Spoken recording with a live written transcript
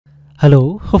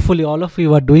Hello, hopefully all of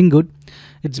you are doing good.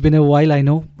 It's been a while. I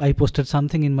know I posted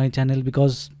something in my channel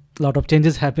because a lot of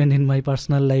changes happened in my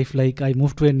personal life. Like I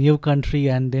moved to a new country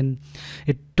and then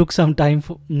it took some time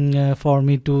for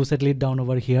me to settle it down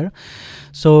over here.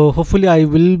 So hopefully I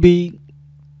will be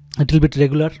a little bit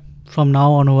regular from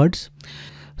now onwards.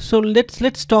 So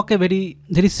let's talk a very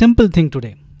simple thing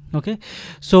today. Okay,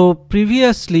 so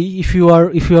previously if you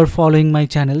are following my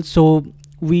channel, so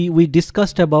we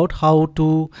discussed about how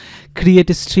to create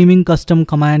a streaming custom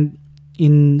command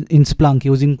in Splunk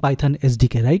using Python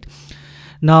SDK, right?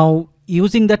 Now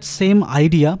using that same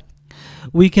idea,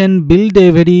 we can build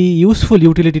a very useful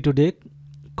utility today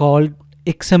called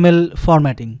XML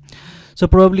formatting. So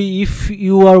probably if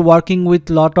you are working with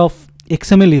lot of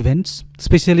XML events,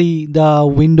 especially the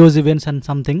Windows events and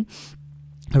something,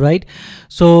 right?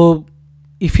 So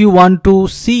if you want to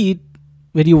see it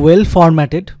very well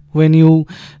formatted when you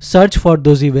search for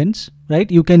those events, right,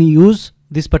 you can use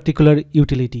this particular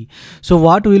utility. So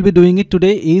what we will be doing it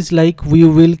today is like we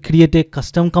will create a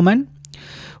custom command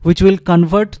which will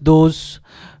convert those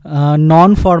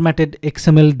non-formatted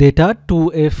XML data to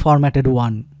a formatted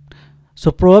one.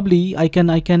 So probably I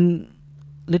can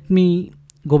let me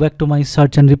go back to my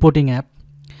search and reporting app.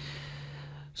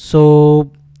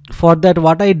 So for that,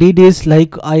 what I did is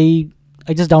like I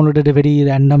just downloaded a very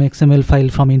random XML file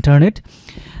from internet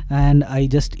and I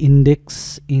just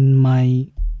index in my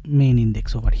main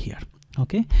index over here.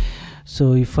 Okay,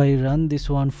 so if I run this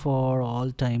one for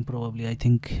all time, probably I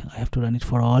think I have to run it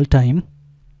for all time.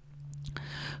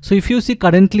 So if you see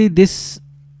currently this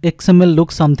XML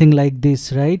looks something like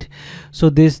this, right? So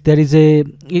there is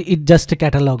it just a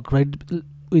catalog, right,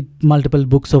 with multiple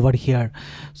books over here.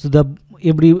 So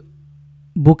every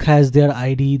book has their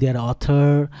ID, their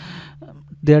author,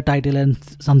 their title and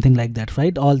something like that,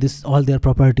 right? All their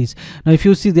properties. Now if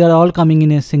you see, they are all coming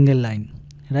in a single line,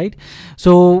 right?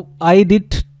 So I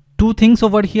did two things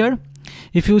over here.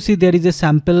 If you see, there is a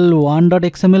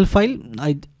sample1.xml file.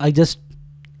 I just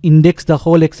index the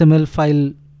whole XML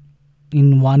file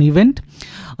in one event.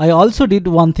 I also did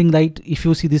one thing, like if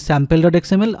you see this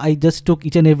sample.xml, I just took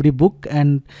each and every book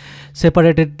and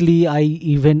separately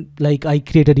I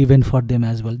created event for them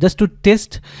as well, just to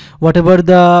test whatever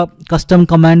the custom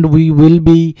command we will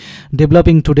be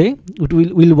developing today. It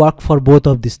will work for both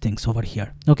of these things over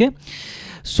here. Okay,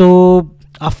 so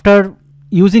after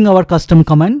using our custom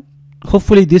command,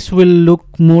 hopefully this will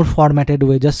look more formatted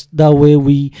way, just the way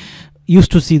we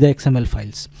used to see the XML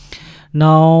files.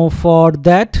 Now for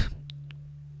that,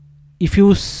 if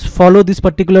you follow this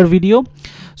particular video,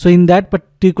 so in that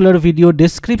particular video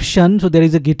description, so there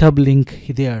is a GitHub link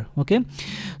there. Okay,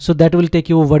 so that will take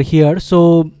you over here.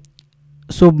 So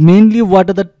mainly what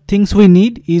are the things we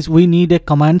need is we need a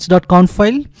commands.conf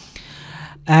file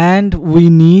and we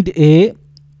need a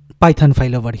Python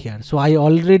file over here. So I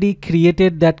already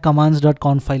created that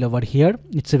commands.conf file over here.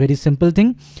 It's a very simple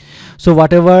thing. So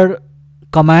whatever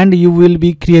command you will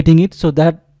be creating it, so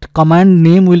that command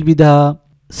name will be the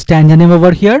stanza name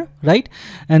over here, right?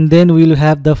 And then we'll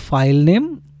have the file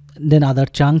name, then other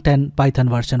chunk and Python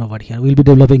version over here. We'll be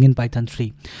developing in Python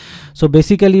 3. So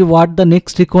basically what the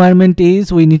next requirement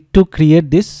is, we need to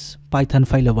create this Python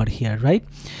file over here, right?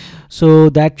 So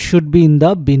that should be in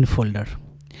the bin folder.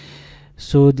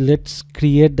 So let's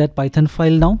create that Python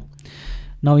file now.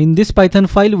 Now in this Python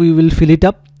file, we will fill it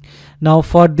up. Now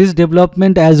for this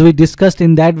development, as we discussed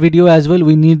in that video as well,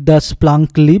 we need the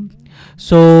Splunk lib.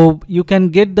 So you can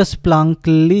get the Splunk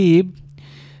lib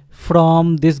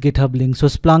from this GitHub link. So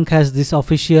Splunk has this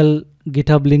official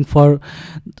GitHub link for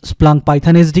Splunk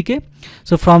Python SDK.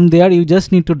 So from there, you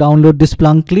just need to download this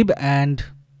Splunk lib and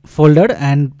folder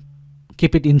and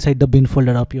keep it inside the bin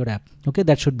folder of your app. Okay,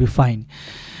 that should be fine.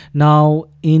 Now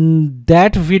in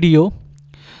that video,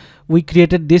 we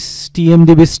created this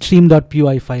tmdb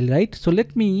stream.py file, right? So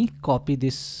let me copy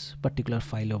this particular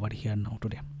file over here now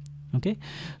today. Okay,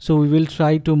 so we will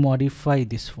try to modify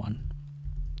this one.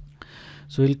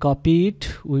 So we'll copy it,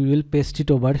 we will paste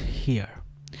it over here.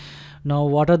 Now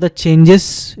what are the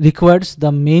changes required?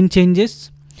 The main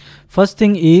changes, first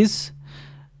thing is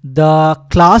the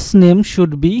class name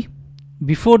should be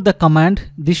before the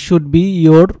command. This should be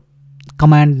your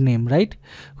command name, right,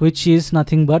 which is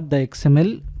nothing but the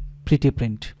XML pretty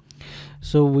print.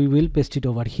 So we will paste it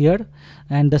over here,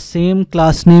 and the same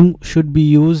class name should be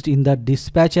used in the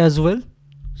dispatch as well.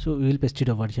 So we will paste it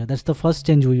over here. That's the first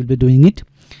change we will be doing it.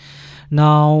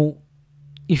 Now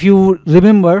if you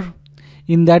remember,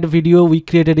 in that video we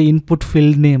created an input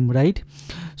field name, right?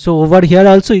 So over here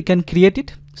also you can create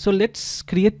it. So let's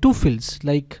create two fields,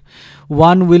 like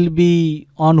one will be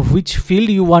on which field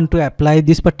you want to apply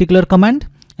this particular command,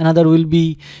 Another will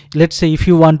be, let's say if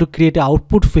you want to create an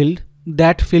output field,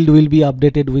 that field will be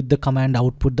updated with the command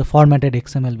output, the formatted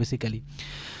XML basically.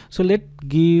 So let's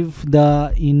give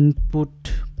the input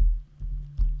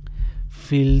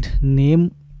field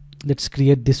name. Let's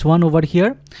create this one over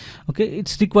here. Okay,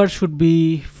 its required should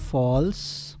be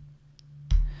false,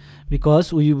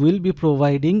 because we will be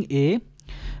providing a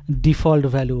default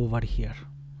value over here.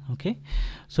 Okay,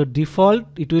 so default,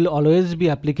 it will always be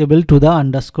applicable to the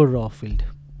underscore raw field.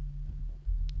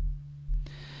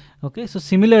 Okay, so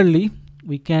similarly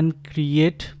we can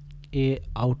create a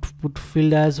output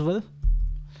field as well.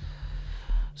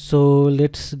 So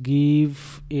let's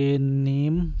give a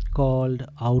name called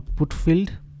output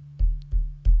field.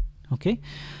 Okay,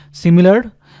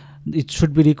 similar, it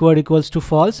should be required equals to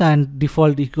false, and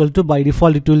default equal to, by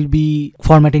default it will be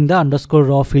formatting the underscore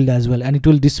raw field as well, and it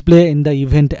will display in the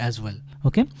event as well.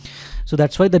 Okay, so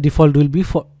that's why the default will be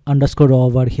for underscore raw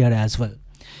over here as well.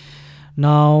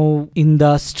 Now in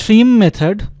the stream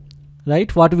method,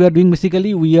 right, what we are doing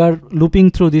basically, we are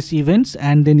looping through these events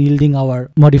and then yielding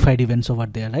our modified events over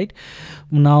there, right?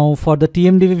 Now for the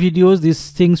TMDB videos, these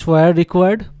things were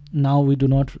required. Now we do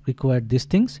not require these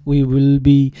things. We will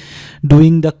be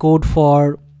doing the code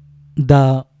for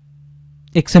the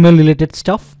XML related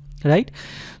stuff, right?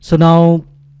 So now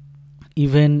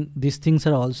even these things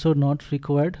are also not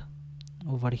required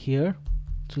over here.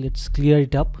 So let's clear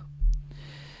it up.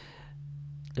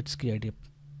 Let's clear it up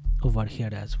over here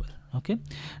as well. Okay,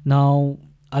 now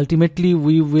ultimately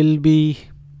we will be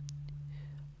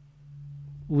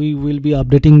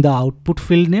updating the output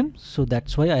field name, so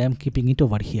that's why I am keeping it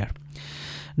over here.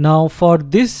 Now for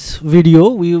this video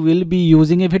we will be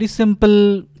using a very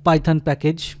simple Python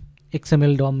package,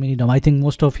 XML DOM, mini DOM. I think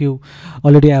most of you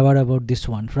already aware about this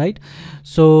one, right?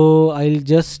 So I'll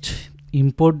just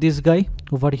import this guy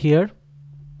over here,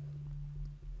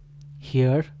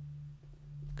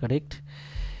 correct,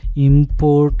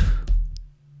 import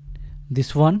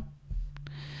this one.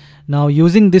 Now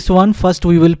using this one, first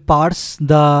we will parse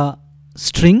the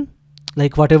string,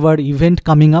 like whatever event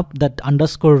coming up, that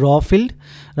underscore raw field,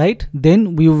 right?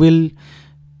 Then we will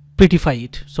prettify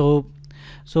it. So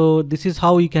this is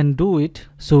how we can do it.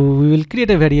 So we will create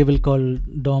a variable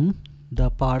called DOM, the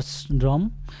parse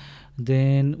DOM.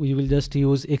 Then we will just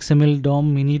use XML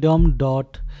DOM mini DOM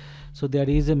dot. So there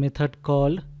is a method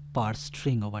called parse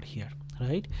string over here,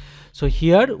 right? So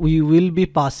here we will be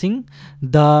passing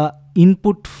the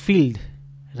input field,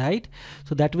 right?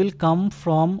 So that will come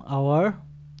from our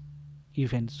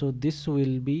event. So this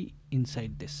will be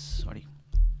inside this, sorry.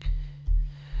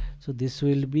 So this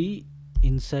will be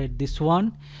inside this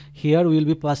one. Here we will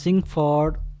be passing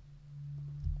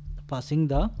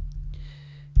the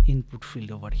input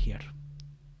field over here,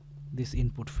 this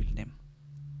input field name.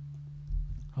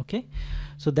 Okay,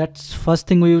 so that's first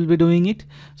thing we will be doing it.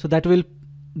 So that will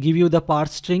give you the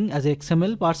parse string as a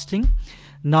XML parse string.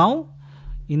 Now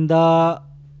in the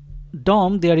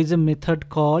DOM there is a method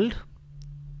called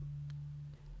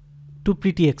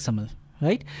toPrettyXML,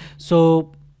 right?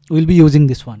 So we'll be using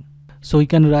this one. So we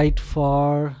can write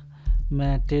formatted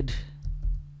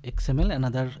XML,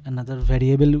 another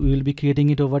variable we will be creating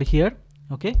it over here.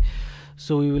 Okay,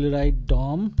 so we will write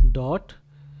DOM dot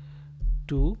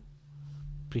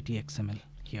toPrettyXML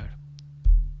here,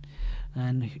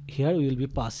 and here we will be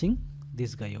passing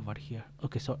this guy over here.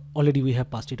 Okay, so already we have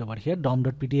passed it over here,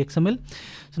 dom.ptxml.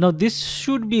 So now this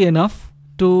should be enough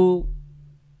to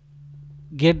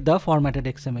get the formatted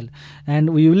XML, and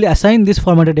we will assign this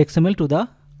formatted XML to the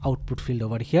output field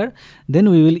over here. Then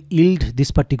we will yield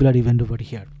this particular event over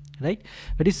here, right?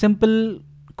 Very simple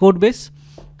code base.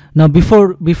 Now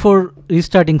before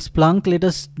restarting Splunk, let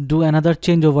us do another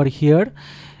change over here.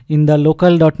 In the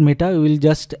local.meta, we will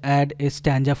just add a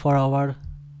stanza for our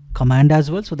command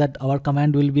as well, so that our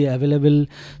command will be available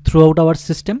throughout our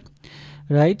system,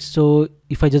 right? So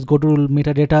if I just go to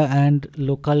metadata and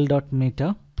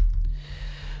local.meta,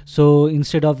 so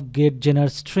instead of get gener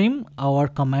stream, our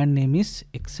command name is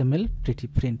XML pretty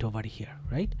print over here,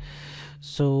 right?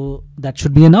 So that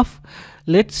should be enough.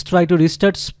 Let's try to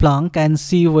restart Splunk and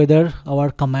see whether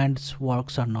our commands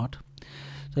works or not.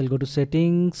 So I'll go to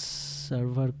settings,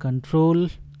 server control,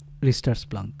 restart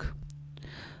Splunk.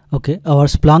 Okay, our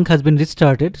Splunk has been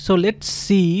restarted. So let's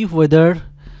see whether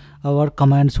our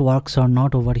commands works or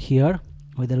not over here,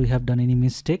 whether we have done any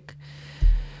mistake.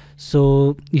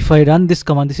 So if I run this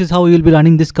command, this is how we will be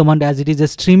running this command, as it is a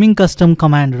streaming custom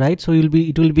command, right? So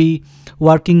it will be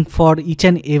working for each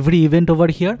and every event over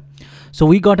here. So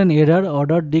we got an error,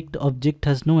 order dict object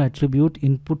has no attribute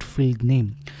input field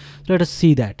name. So let us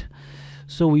see that.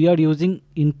 So we are using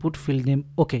input field name.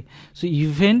 Okay, so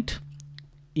event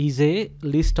is a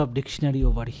list of dictionary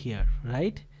over here,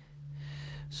 right?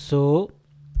 So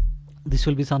this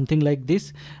will be something like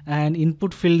this, and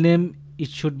input field name, it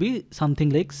should be something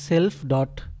like self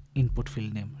dot input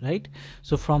field name, right?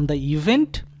 So from the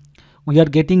event we are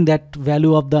getting that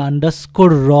value of the underscore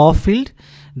raw field,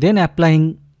 then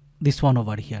applying this one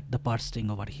over here, the parse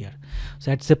string over here.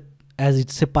 So as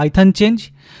it's a Python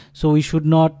change, so we should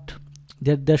not,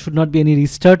 there should not be any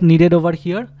restart needed over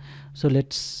here. So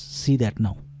let's see that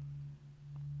now.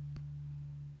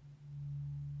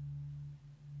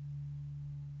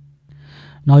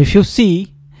 Now if you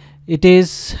see, it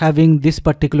is having this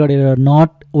particular error,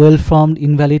 not well formed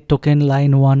invalid token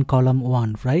line 1 column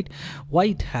 1, right? Why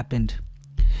it happened?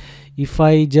 If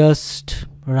I just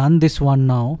run this one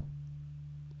now,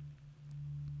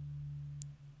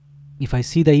 if I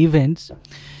see the events,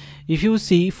 if you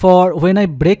see, for when I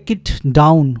break it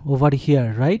down over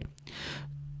here, right?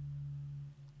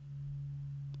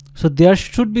 So there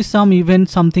should be some event,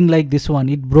 something like this one.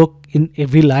 It broke in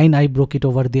every line, I broke it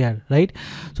over there, right?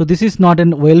 So this is not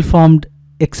an well-formed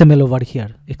XML over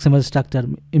here, XML structure,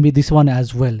 maybe this one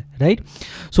as well, right?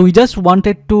 So we just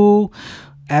wanted to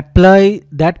apply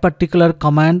that particular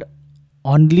command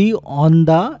only on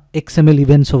the XML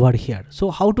events over here.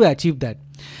 So how to achieve that?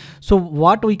 So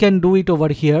what we can do it over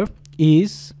here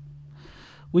is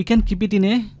we can keep it in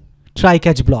a try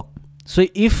catch block. So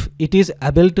if it is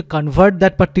able to convert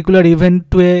that particular event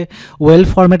to a well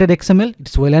formatted XML,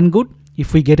 it's well and good.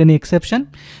 If we get any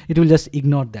exception, it will just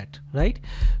ignore that, right?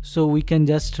 So we can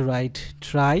just write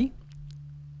try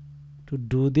to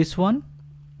do this one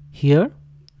here,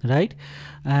 right?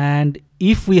 And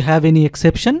if we have any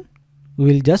exception, we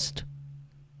will just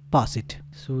pass it.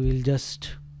 So we'll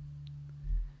just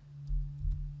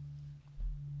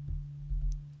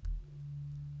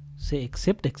say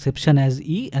accept exception as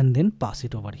E and then pass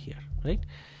it over here, right?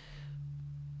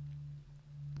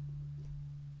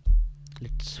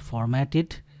 Let's format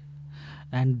it,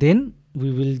 and then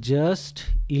we will just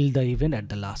yield the event at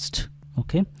the last.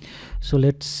 Okay, so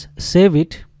let's save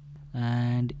it,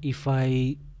 and if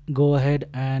I go ahead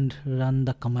and run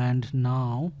the command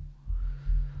now,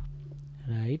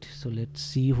 right? So let's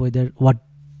see whether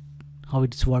how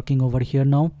it's working over here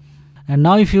now. And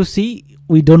now if you see,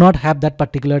 we do not have that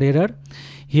particular error.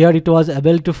 Here it was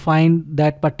able to find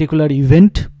that particular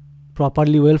event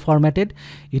properly well formatted.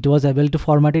 It was able to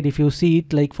format it. If you see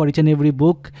it, like for each and every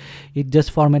book, it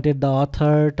just formatted the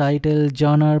author, title,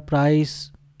 genre,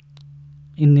 price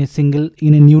in a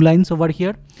new lines over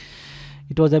here.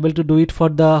 It was able to do it for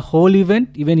the whole event.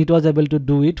 Even it was able to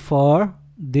do it for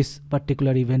this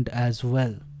particular event as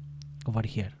well over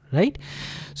here, right?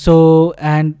 So,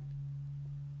 and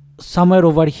somewhere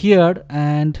over here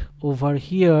and over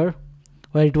here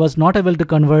where it was not able to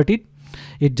convert it,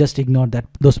 it just ignored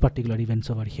those particular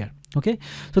events over here. Okay,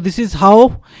 so this is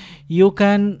how you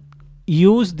can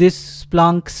use this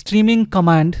Splunk streaming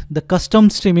command, the custom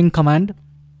streaming command,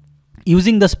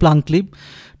 using the Splunk lib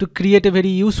to create a very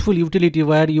useful utility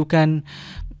where you can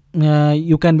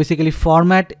basically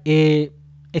format an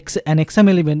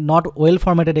XML event, not well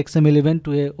formatted XML event,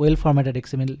 to a well formatted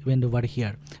XML event over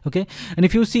here. Okay, and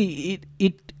if you see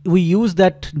we use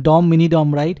that DOM, mini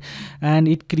DOM, right, and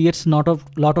it creates lot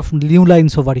of new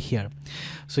lines over here.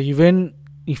 So even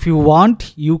if you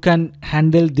want, you can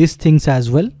handle these things as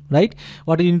well, right?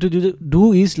 What you need to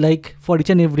do is, like, for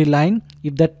each and every line,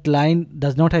 if that line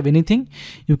does not have anything,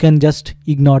 you can just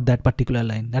ignore that particular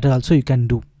line. That also you can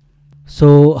do.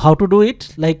 So how to do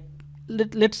it? Like,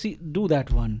 let's do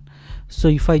that one. So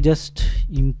if I just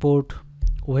import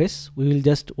OS, we will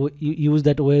just use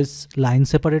that OS line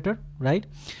separator, right?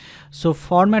 So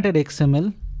formatted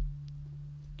XML,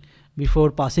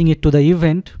 before passing it to the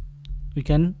event, we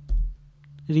can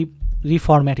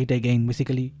reformat it again,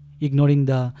 basically ignoring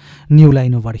the new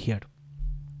line over here.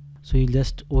 So you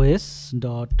just os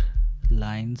dot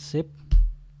line sep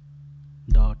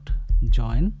dot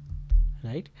join,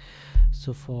 right?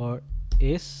 So for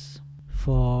s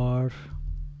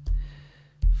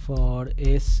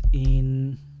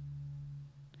in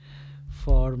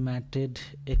formatted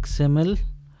XML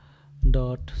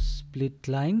dot split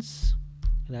lines,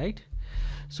 right?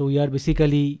 So we are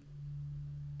basically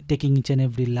taking each and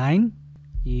every line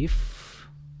if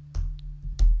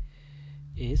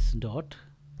s dot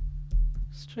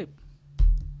strip,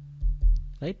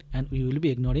 right? And we will be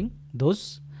ignoring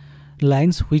those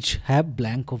lines which have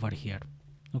blank over here.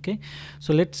 Okay,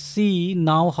 so let's see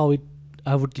now how it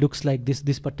looks like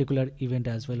this particular event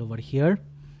as well over here.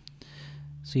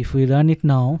 So if we run it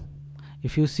now,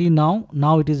 if you see now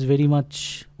it is very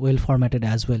much well formatted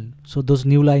as well. So those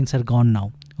new lines are gone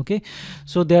now. Okay,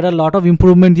 so there are a lot of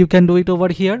improvement you can do it over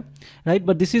here, right?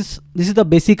 But this is the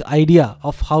basic idea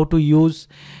of how to use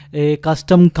a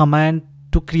custom command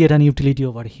to create an utility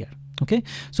over here. Okay,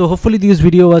 so hopefully this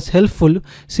video was helpful.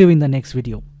 See you in the next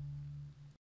video.